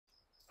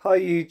Hi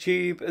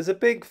YouTube, as a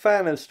big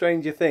fan of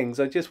Stranger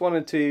Things, I just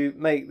wanted to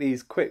make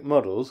these quick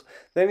models.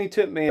 They only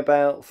took me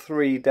about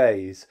 3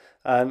 days,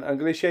 and I'm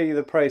going to show you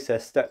the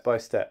process step by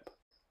step.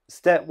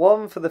 Step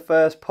 1 for the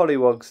first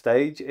pollywog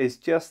stage is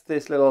just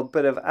this little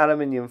bit of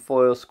aluminium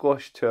foil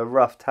squashed to a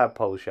rough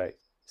tadpole shape.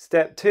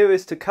 Step 2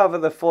 is to cover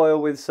the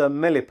foil with some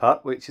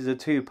milliput, which is a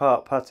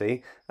 2-part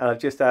putty, and I've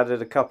just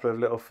added a couple of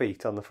little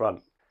feet on the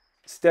front.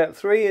 Step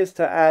 3 is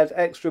to add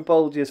extra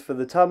bulges for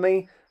the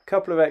tummy,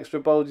 couple of extra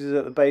bulges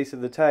at the base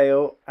of the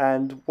tail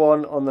and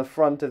one on the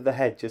front of the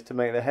head just to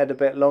make the head a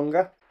bit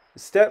longer.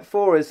 Step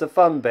 4 is the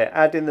fun bit,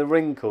 adding the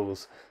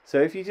wrinkles.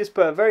 So if you just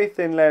put a very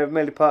thin layer of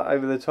milliput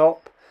over the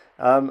top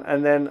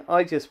and then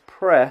I just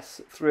press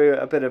through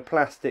a bit of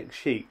plastic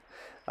sheet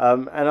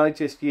and I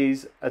just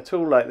use a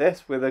tool like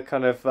this with a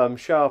kind of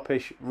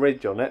sharpish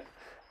ridge on it,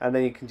 and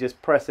then you can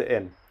just press it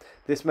in.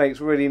 This makes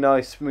really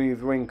nice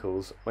smooth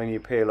wrinkles when you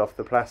peel off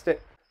the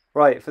plastic.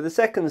 Right, for the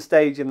second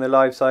stage in the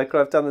life cycle,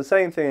 I've done the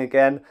same thing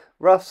again,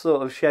 rough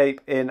sort of shape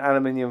in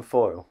aluminium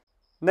foil.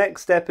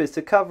 Next step is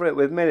to cover it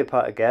with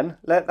milliput again,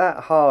 let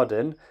that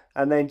harden,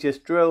 and then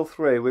just drill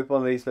through with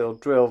one of these little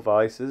drill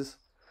vices.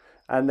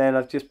 And then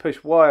I've just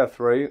pushed wire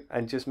through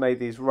and just made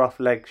these rough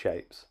leg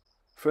shapes.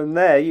 From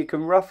there you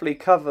can roughly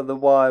cover the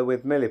wire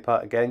with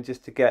milliput again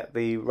just to get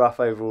the rough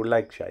overall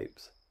leg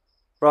shapes.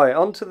 Right,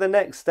 on to the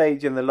next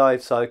stage in the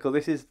life cycle.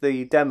 This is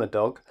the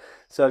DEMODOG.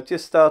 So I've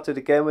just started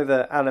again with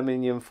an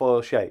aluminium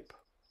foil shape.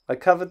 I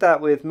covered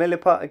that with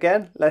milliput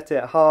again, let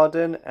it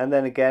harden, and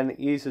then again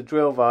use a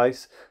drill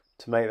vise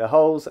to make the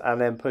holes and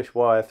then push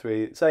wire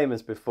through, same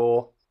as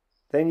before.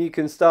 Then you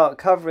can start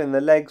covering the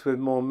legs with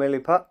more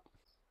milliput.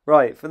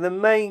 Right, for the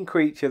main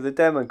creature, the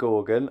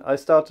Demogorgon, I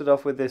started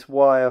off with this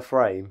wire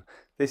frame.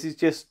 This is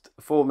just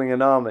forming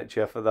an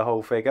armature for the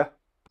whole figure.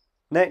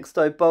 Next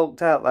I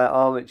bulked out that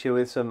armature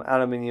with some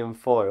aluminium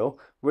foil,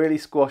 really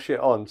squash it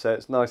on so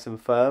it's nice and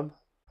firm.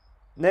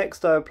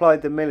 Next I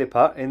applied the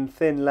milliput in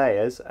thin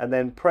layers and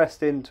then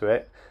pressed into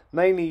it,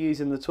 mainly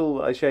using the tool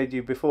that I showed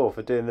you before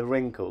for doing the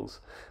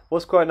wrinkles.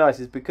 What's quite nice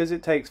is because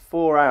it takes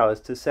 4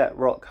 hours to set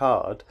rock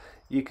hard,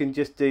 you can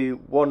just do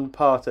one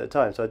part at a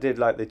time. So I did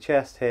like the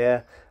chest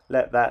here,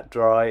 let that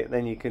dry,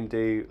 then you can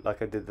do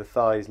like I did the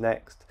thighs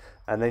next,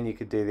 and then you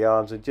could do the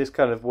arms and just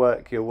kind of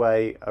work your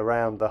way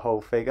around the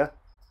whole figure.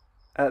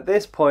 At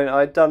this point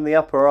I'd done the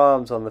upper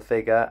arms on the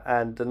figure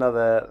and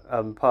another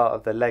part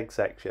of the leg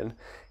section.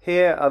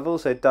 Here I've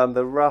also done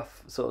the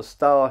rough sort of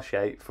star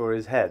shape for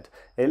his head.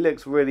 It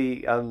looks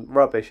really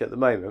rubbish at the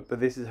moment,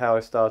 but this is how I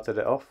started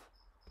it off.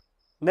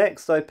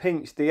 Next I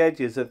pinched the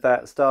edges of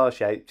that star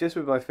shape just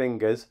with my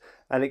fingers,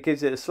 and it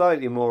gives it a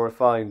slightly more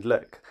refined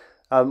look.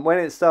 When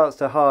it starts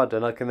to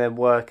harden I can then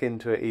work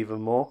into it even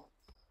more.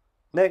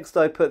 Next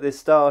I put this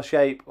star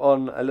shape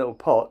on a little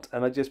pot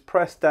and I just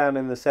press down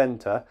in the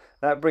centre.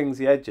 That brings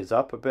the edges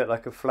up a bit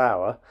like a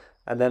flower,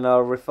 and then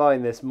I'll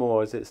refine this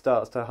more as it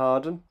starts to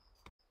harden.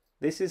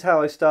 This is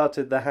how I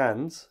started the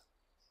hands.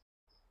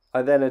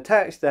 I then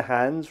attached the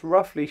hands,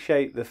 roughly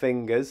shaped the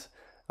fingers.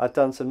 I've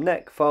done some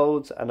neck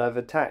folds and I've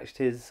attached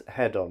his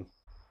head on.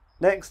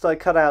 Next I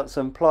cut out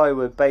some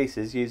plywood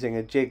bases using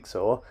a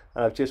jigsaw,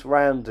 and I've just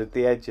rounded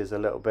the edges a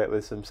little bit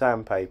with some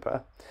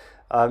sandpaper.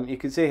 You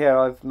can see here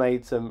I've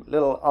made some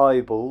little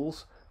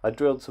eyeballs. I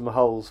drilled some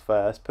holes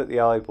first, put the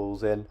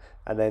eyeballs in,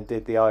 and then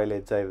did the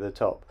eyelids over the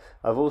top.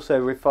 I've also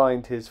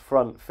refined his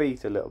front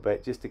feet a little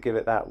bit just to give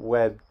it that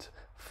webbed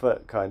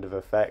foot kind of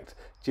effect,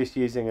 just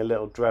using a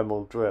little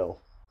Dremel drill.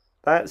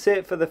 That's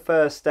it for the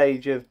first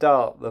stage of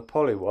Dart the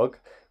Pollywog.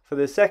 For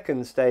the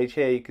second stage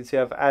here you can see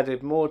I've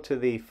added more to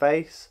the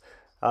face.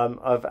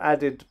 I've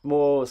added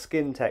more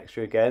skin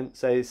texture again,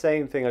 so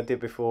same thing I did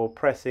before,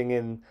 pressing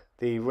in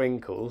the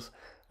wrinkles.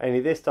 Only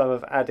this time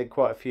I've added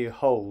quite a few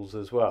holes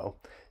as well,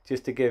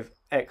 just to give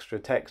extra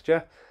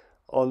texture.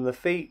 On the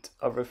feet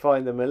I've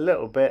refined them a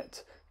little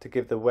bit to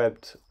give the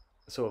webbed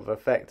sort of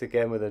effect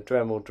again with a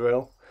Dremel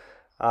drill.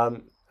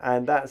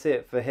 And that's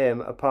it for him,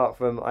 apart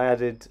from I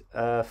added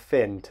a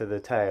fin to the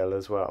tail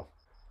as well.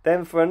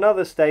 Then for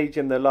another stage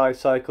in the life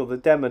cycle, the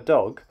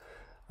DEMODOG,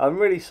 I'm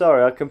really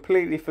sorry, I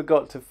completely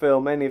forgot to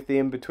film any of the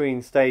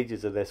in-between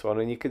stages of this one,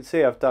 and you can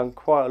see I've done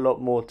quite a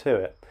lot more to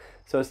it.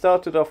 So I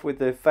started off with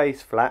the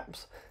face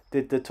flaps,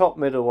 did the top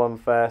middle one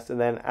first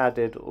and then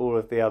added all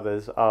of the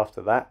others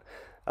after that.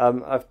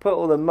 I've put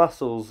all the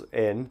muscles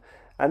in,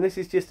 and this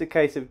is just a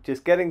case of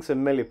just getting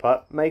some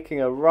milliput,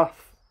 making a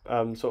rough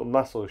sort of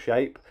muscle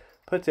shape,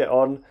 put it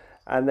on,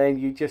 and then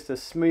you just are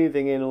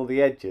smoothing in all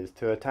the edges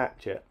to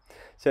attach it.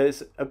 So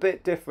it's a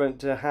bit different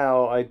to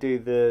how I do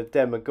the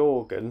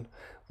Demogorgon,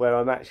 where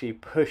I'm actually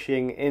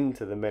pushing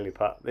into the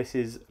milliput. This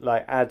is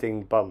like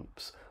adding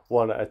bumps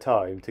one at a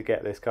time to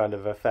get this kind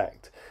of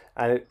effect,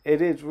 and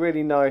it is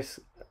really nice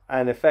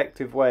and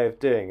effective way of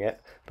doing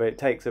it, but it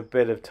takes a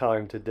bit of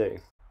time to do.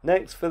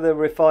 Next, for the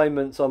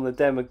refinements on the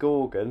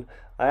Demogorgon,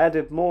 I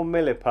added more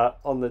milliput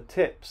on the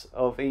tips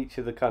of each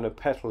of the kind of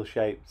petal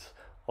shapes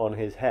on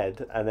his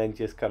head, and then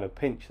just kind of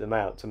pinch them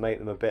out to make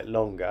them a bit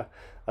longer.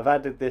 I've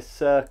added this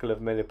circle of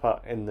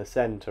milliput in the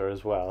center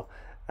as well,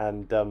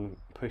 and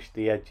push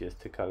the edges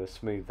to kind of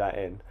smooth that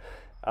in.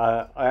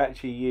 I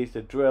actually used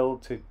a drill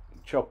to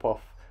chop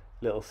off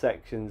little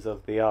sections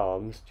of the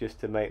arms just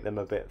to make them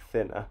a bit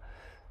thinner.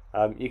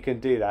 You can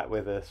do that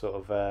with a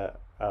sort of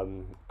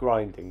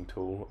grinding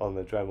tool on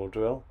the Dremel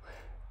drill.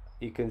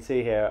 You can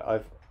see here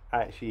I've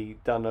actually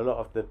done a lot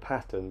of the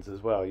patterns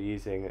as well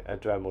using a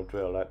Dremel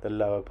drill, like the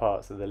lower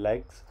parts of the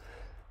legs.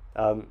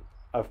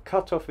 I've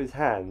cut off his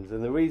hands,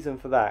 and the reason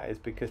for that is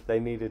because they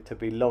needed to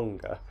be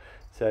longer.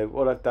 So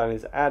what I've done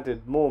is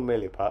added more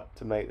milliput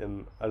to make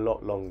them a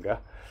lot longer,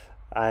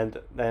 and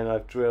then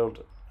I've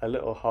drilled a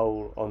little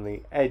hole on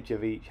the edge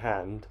of each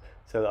hand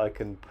so that I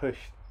can push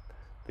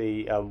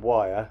the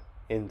wire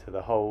into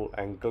the hole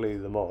and glue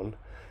them on,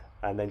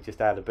 and then just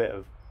add a bit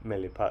of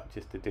milliput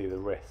just to do the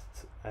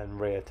wrists and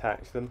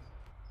reattach them.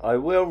 I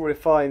will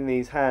refine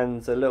these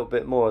hands a little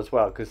bit more as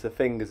well because the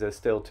fingers are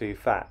still too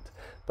fat,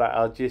 but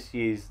I'll just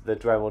use the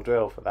Dremel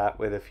drill for that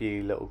with a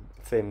few little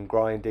thin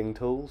grinding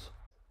tools.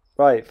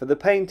 Right, for the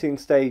painting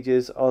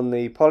stages on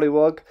the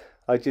Pollywog,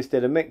 I just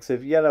did a mix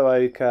of yellow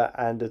ochre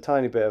and a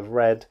tiny bit of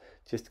red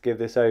just to give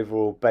this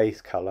overall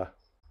base colour.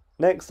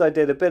 Next I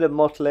did a bit of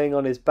mottling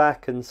on his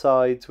back and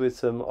sides with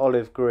some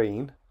olive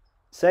green.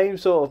 Same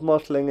sort of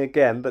mottling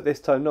again, but this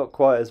time not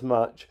quite as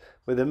much,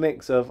 with a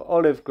mix of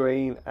olive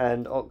green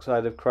and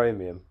oxide of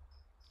chromium.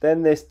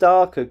 Then this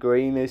darker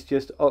green is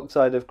just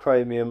oxide of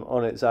chromium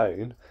on its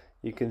own.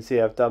 You can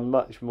see I've done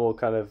much more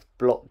kind of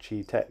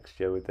blotchy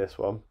texture with this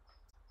one.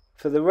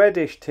 For the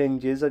reddish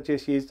tinges I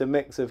just used a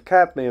mix of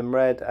cadmium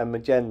red and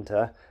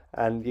magenta,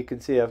 and you can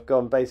see I've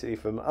gone basically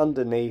from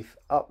underneath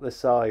up the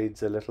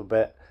sides a little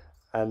bit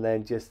and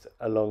then just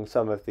along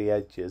some of the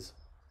edges.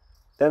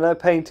 Then I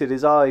painted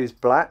his eyes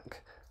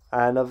black,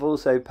 and I've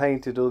also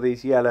painted all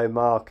these yellow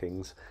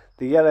markings.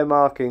 The yellow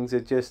markings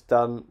are just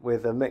done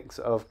with a mix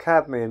of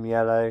cadmium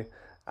yellow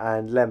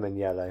and lemon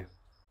yellow.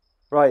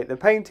 Right, the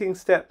painting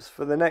steps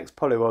for the next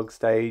Pollywog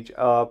stage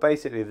are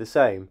basically the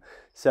same.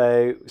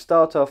 So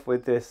start off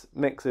with this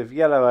mix of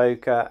yellow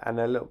ochre and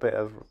a little bit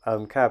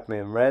of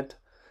cadmium red,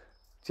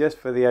 just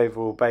for the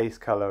overall base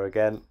colour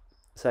again,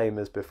 same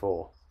as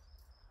before.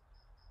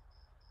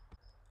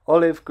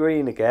 Olive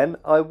green again,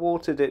 I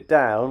watered it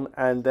down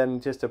and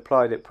then just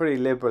applied it pretty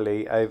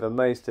liberally over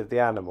most of the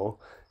animal,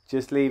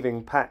 just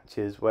leaving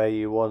patches where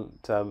you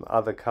want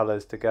other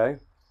colours to go.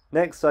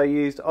 Next I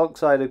used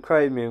oxide of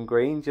chromium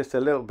green, just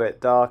a little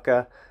bit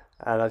darker,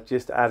 and I've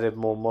just added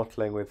more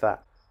mottling with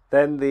that.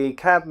 Then the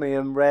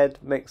cadmium red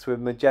mixed with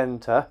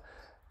magenta.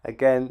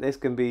 Again, this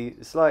can be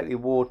slightly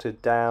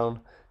watered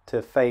down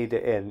to fade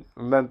it in.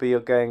 Remember, you're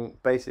going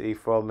basically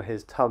from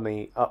his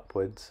tummy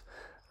upwards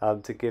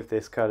to give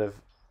this kind of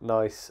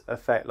nice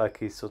effect, like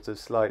he's sort of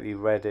slightly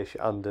reddish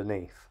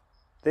underneath.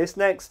 This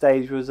next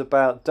stage was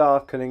about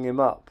darkening him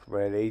up,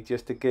 really,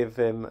 just to give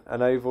him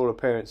an overall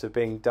appearance of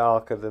being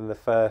darker than the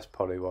first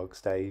Pollywog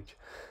stage.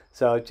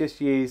 So I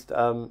just used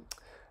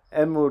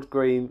emerald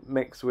green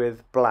mixed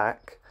with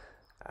black,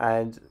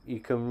 and you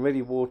can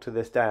really water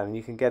this down.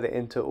 You can get it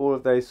into all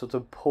of those sort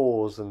of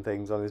pores and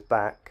things on his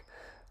back,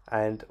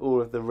 and all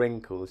of the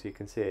wrinkles. You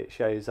can see it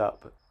shows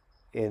up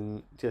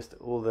in just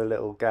all the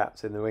little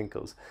gaps in the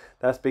wrinkles.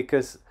 That's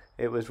because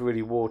it was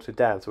really watered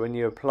down, so when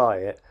you apply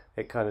it,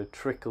 it kind of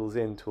trickles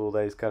into all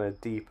those kind of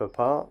deeper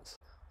parts.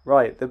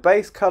 Right, the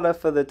base colour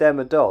for the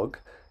DEMODOG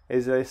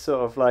is a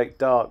sort of like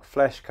dark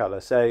flesh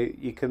colour, so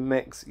you can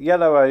mix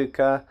yellow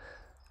ochre,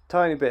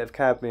 tiny bit of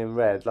cadmium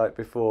red like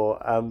before,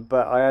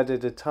 but I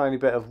added a tiny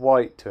bit of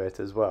white to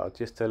it as well,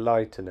 just to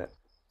lighten it.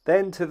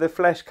 Then to the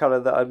flesh colour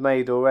that I'd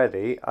made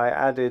already, I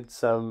added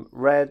some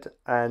red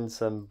and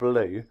some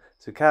blue,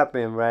 so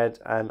cadmium red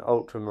and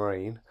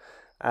ultramarine,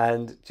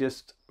 and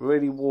just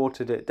really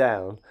watered it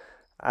down.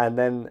 And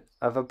then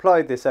I've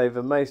applied this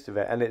over most of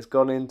it, and it's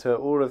gone into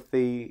all of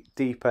the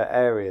deeper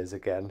areas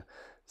again,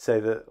 so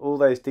that all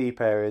those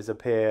deep areas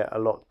appear a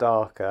lot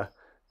darker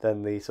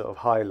than the sort of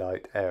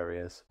highlight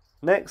areas.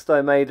 Next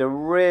I made a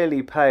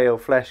really pale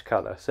flesh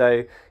colour,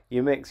 so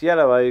you mix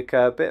yellow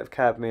ochre, a bit of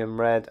cadmium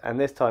red, and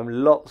this time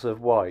lots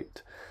of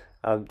white.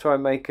 Try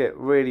and make it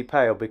really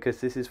pale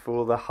because this is for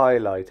all the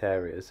highlight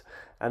areas.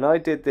 And I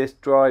did this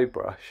dry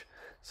brush,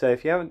 so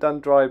if you haven't done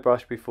dry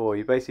brush before,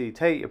 you basically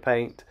take your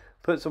paint,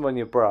 put some on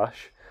your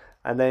brush,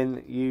 and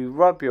then you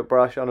rub your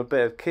brush on a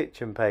bit of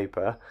kitchen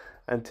paper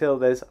until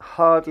there's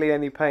hardly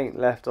any paint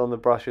left on the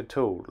brush at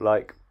all,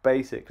 like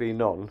basically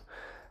none.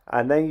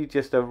 And then you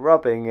just are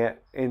rubbing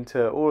it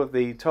into all of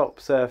the top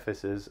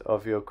surfaces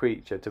of your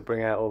creature to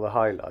bring out all the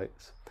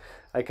highlights.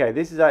 Okay,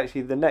 this is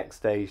actually the next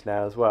stage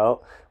now as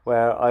well,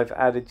 where I've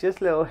added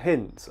just little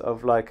hints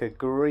of like a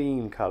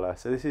green colour.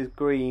 So this is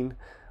green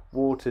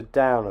watered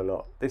down a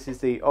lot. This is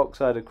the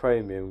oxide of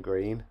chromium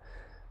green,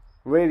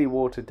 really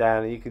watered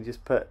down, and you can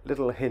just put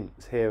little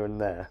hints here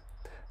and there.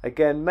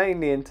 Again,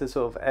 mainly into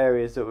sort of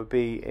areas that would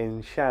be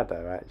in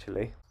shadow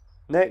actually.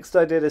 Next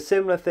I did a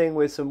similar thing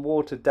with some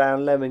watered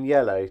down lemon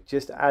yellow,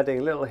 just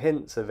adding little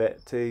hints of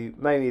it to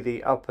mainly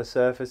the upper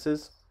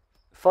surfaces.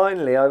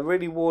 Finally I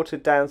really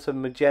watered down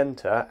some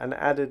magenta and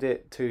added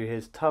it to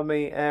his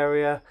tummy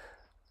area,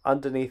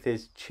 underneath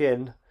his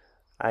chin,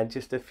 and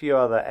just a few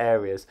other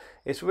areas.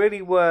 It's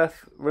really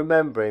worth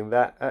remembering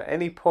that at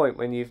any point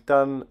when you've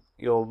done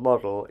your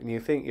model and you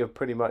think you're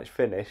pretty much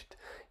finished,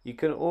 you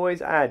can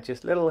always add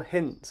just little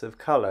hints of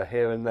colour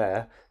here and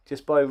there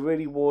just by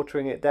really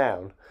watering it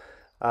down.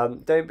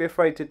 Don't be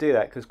afraid to do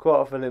that, because quite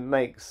often it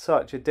makes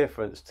such a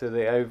difference to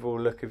the overall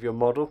look of your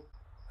model.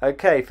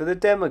 Okay, for the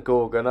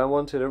Demogorgon I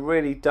wanted a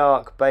really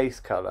dark base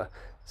colour,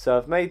 so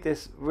I've made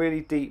this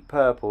really deep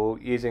purple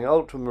using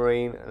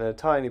ultramarine and a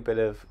tiny bit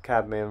of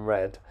cadmium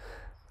red,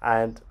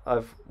 and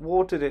I've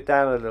watered it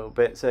down a little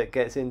bit so it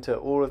gets into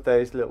all of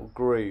those little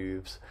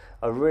grooves.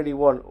 I really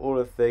want all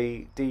of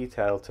the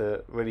detail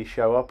to really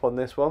show up on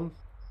this one.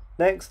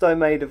 Next I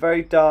made a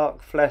very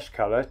dark flesh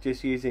colour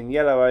just using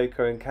yellow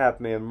ochre and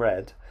cadmium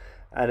red,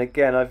 and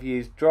again I've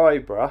used dry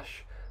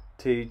brush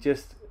to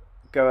just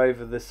go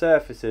over the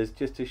surfaces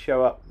just to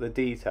show up the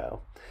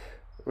detail.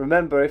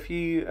 Remember, if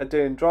you are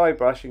doing dry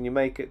brush and you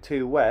make it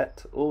too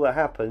wet, all that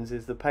happens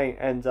is the paint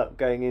ends up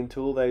going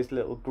into all those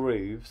little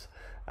grooves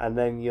and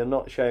then you're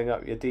not showing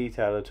up your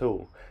detail at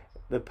all.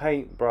 The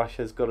paintbrush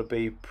has got to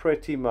be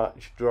pretty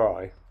much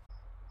dry.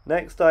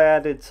 Next I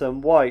added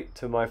some white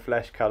to my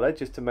flesh colour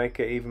just to make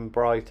it even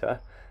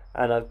brighter,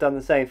 and I've done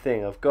the same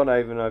thing. I've gone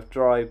over and I've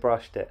dry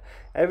brushed it.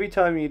 Every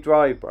time you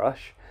dry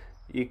brush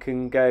you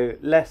can go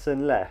less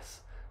and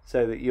less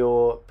so that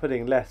you're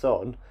putting less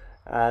on,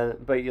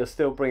 but you're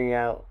still bringing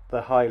out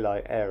the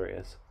highlight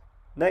areas.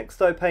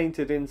 Next I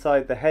painted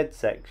inside the head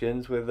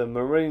sections with a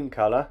maroon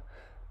colour,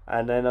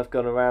 and then I've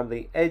gone around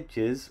the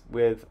edges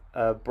with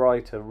a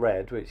brighter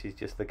red, which is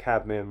just the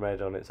cadmium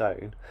red on its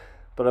own.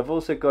 But I've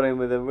also gone in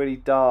with a really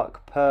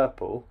dark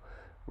purple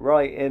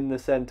right in the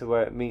centre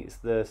where it meets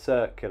the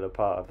circular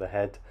part of the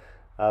head,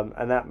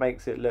 and that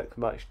makes it look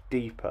much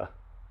deeper.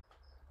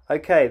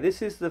 Okay,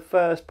 this is the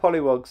first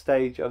pollywog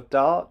stage of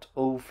Dart,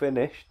 all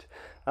finished.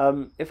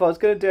 If I was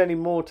going to do any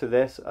more to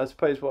this, I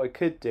suppose what I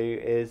could do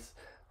is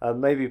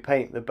maybe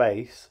paint the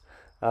base,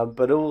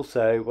 but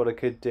also what I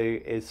could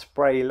do is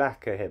spray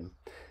lacquer him.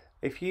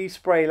 If you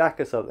spray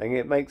lacquer something,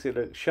 it makes it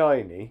look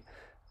shiny.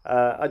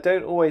 I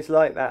don't always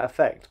like that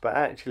effect, but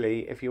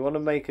actually if you want to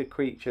make a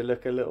creature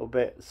look a little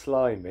bit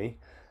slimy,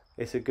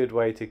 it's a good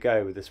way to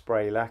go with the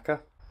spray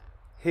lacquer.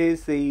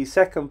 Here's the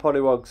second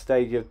pollywog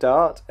stage of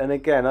Dart, and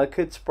again I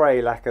could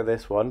spray lacquer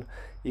this one.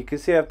 You can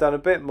see I've done a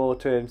bit more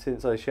to him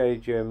since I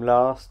showed you him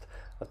last.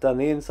 I've done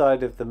the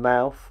inside of the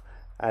mouth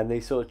and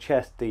these sort of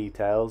chest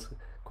details,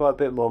 quite a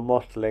bit more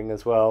mottling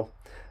as well,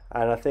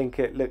 and I think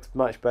it looks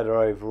much better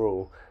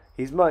overall.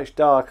 He's much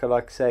darker,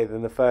 like I say,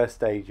 than the first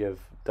stage of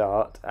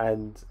Dart,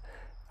 and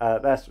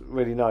that's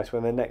really nice.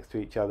 When they're next to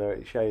each other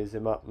it shows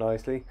him up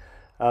nicely.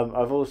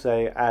 I've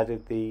also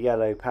added the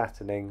yellow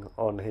patterning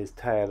on his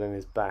tail and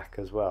his back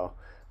as well,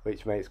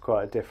 which makes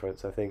quite a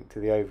difference, I think, to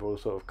the overall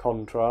sort of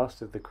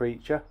contrast of the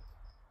creature.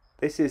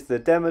 This is the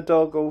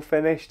Demodog all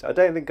finished. I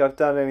don't think I've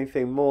done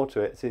anything more to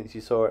it since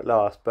you saw it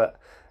last, but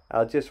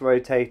I'll just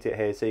rotate it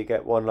here so you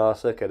get one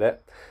last look at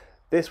it.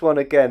 This one,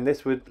 again,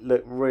 this would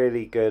look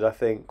really good, I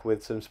think,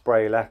 with some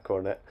spray lacquer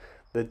on it.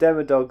 The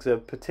Demodogs are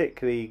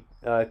particularly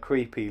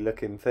creepy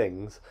looking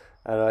things,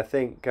 and I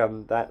think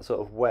that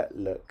sort of wet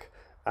look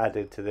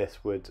added to this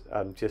would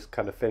just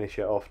kind of finish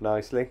it off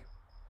nicely.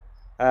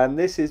 And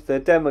this is the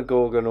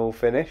Demogorgon all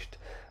finished.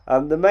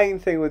 The main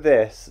thing with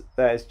this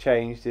that has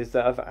changed is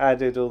that I've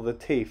added all the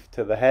teeth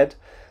to the head.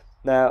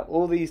 Now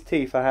all these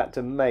teeth I had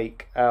to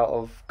make out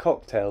of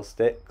cocktail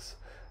sticks,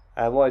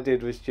 and what I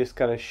did was just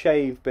kind of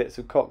shave bits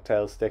of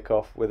cocktail stick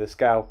off with a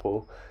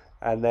scalpel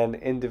and then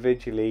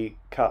individually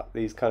cut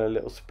these kind of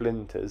little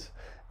splinters,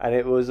 and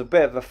it was a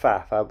bit of a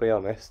faff, I'll be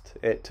honest.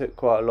 It took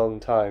quite a long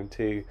time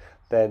to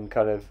then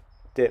kind of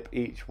dip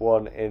each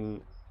one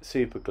in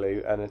super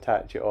glue and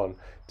attach it on.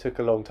 Took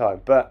a long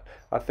time, but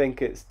I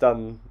think it's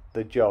done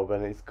the job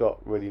and it's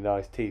got really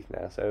nice teeth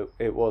now, so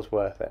it was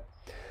worth it.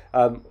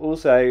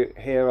 Also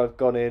here I've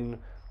gone in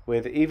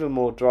with even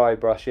more dry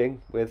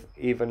brushing with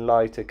even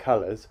lighter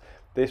colours.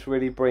 This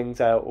really brings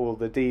out all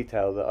the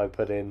detail that I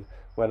put in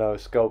when I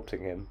was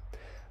sculpting him.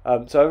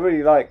 So I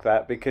really like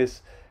that,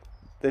 because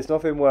there's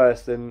nothing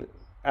worse than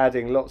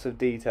adding lots of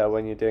detail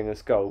when you're doing a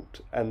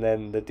sculpt and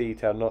then the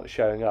detail not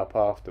showing up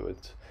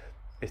afterwards.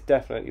 It's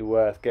definitely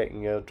worth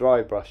getting your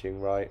dry brushing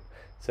right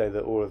so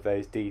that all of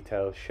those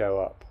details show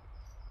up.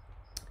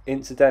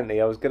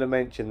 Incidentally, I was going to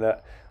mention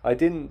that I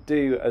didn't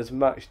do as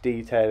much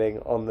detailing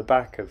on the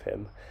back of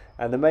him,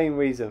 and the main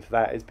reason for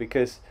that is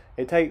because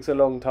it takes a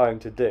long time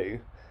to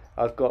do.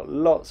 I've got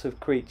lots of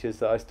creatures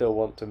that I still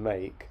want to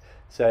make,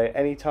 so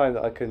any time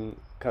that I can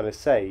kind of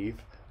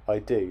save, I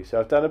do. So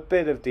I've done a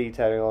bit of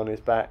detailing on his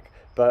back,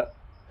 but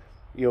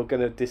you're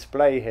going to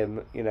display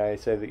him, you know,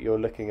 so that you're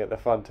looking at the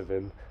front of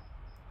him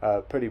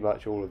pretty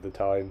much all of the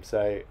time,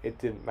 so it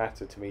didn't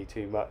matter to me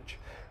too much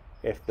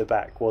if the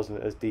back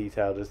wasn't as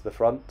detailed as the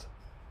front.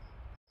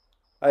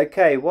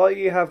 Okay, while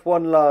you have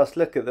one last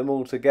look at them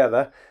all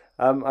together,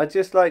 I'd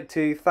just like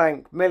to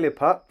thank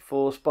Milliput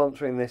for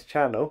sponsoring this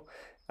channel.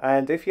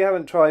 And if you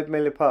haven't tried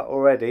Milliput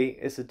already,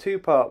 it's a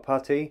 2-part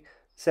putty,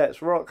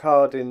 sets rock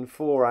hard in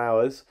 4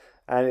 hours,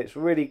 and it's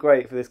really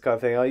great for this kind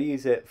of thing. I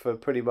use it for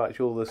pretty much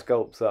all the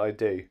sculpts that I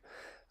do.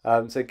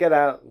 So get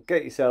out,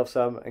 get yourself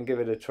some and give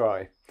it a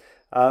try.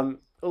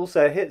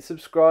 Also hit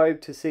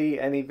subscribe to see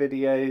any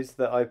videos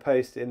that I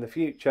post in the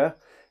future.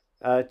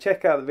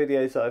 Check out the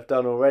videos that I've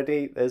done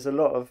already. There's a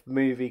lot of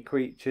movie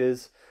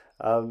creatures,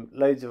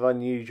 loads of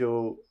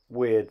unusual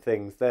weird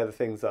things. They're the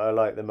things that I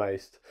like the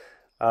most.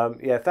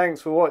 Yeah,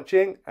 thanks for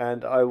watching,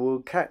 and I will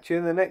catch you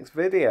in the next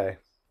video.